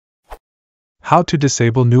How to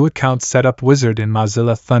disable new account setup wizard in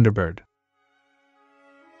Mozilla Thunderbird.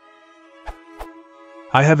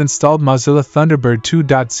 I have installed Mozilla Thunderbird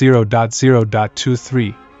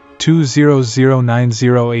 2.0.0.23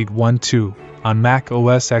 200900812 on Mac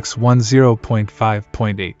OS X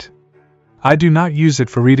 10.5.8. I do not use it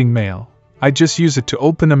for reading mail. I just use it to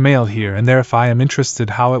open a mail here and there if I am interested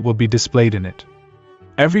how it will be displayed in it.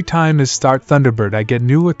 Every time I start Thunderbird I get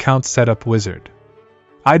new account setup wizard.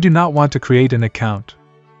 I do not want to create an account.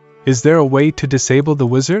 Is there a way to disable the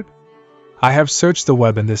wizard? I have searched the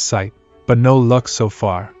web and this site, but no luck so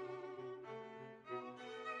far.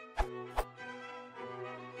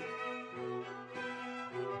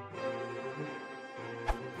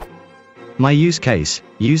 My use case,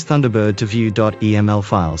 use Thunderbird to view .eml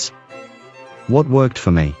files. What worked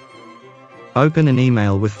for me? Open an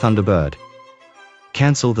email with Thunderbird.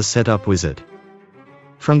 Cancel the setup wizard.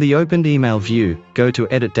 From the opened email view, go to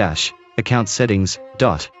Edit - Account Settings.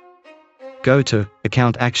 Go to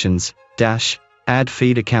Account Actions - Add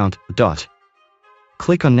Feed Account.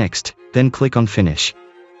 Click on Next, then click on Finish.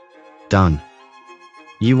 Done.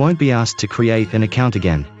 You won't be asked to create an account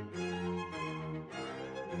again.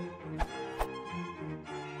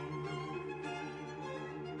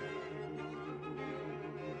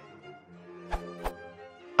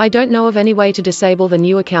 I don't know of any way to disable the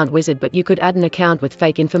new account wizard, but you could add an account with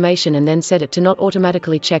fake information and then set it to not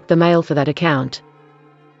automatically check the mail for that account.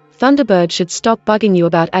 Thunderbird should stop bugging you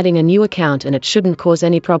about adding a new account, and it shouldn't cause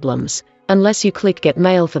any problems, unless you click Get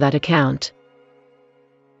Mail for that account.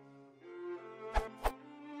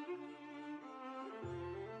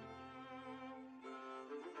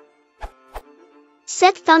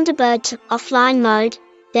 Set Thunderbird to offline mode,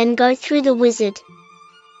 then go through the wizard.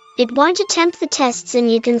 It won't attempt the tests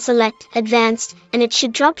and you can select Advanced, and it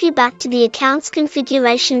should drop you back to the account's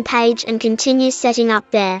configuration page and continue setting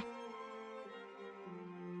up there.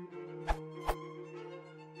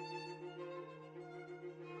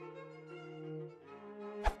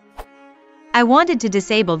 I wanted to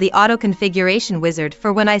disable the auto configuration wizard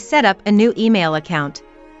for when I set up a new email account,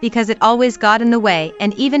 because it always got in the way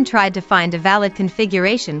and even tried to find a valid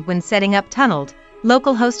configuration when setting up tunneled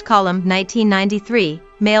localhost column 1993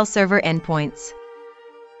 mail server endpoints.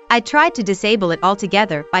 I tried to disable it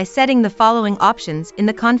altogether by setting the following options in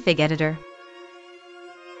the config editor.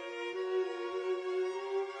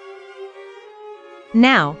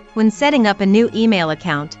 Now, when setting up a new email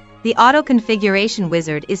account, the auto configuration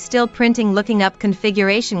wizard is still printing looking up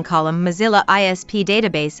configuration column Mozilla ISP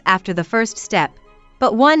database after the first step,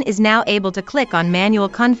 but one is now able to click on manual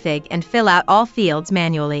config and fill out all fields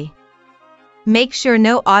manually. Make sure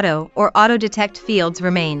no auto or auto detect fields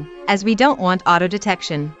remain, as we don't want auto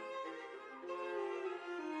detection.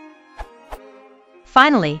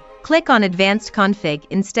 Finally, click on Advanced Config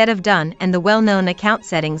instead of Done, and the well-known Account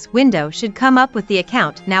Settings window should come up with the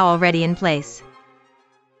account now already in place.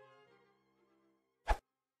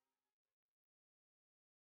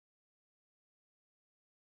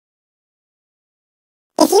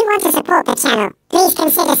 If you want to support the channel, please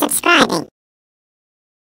consider subscribing.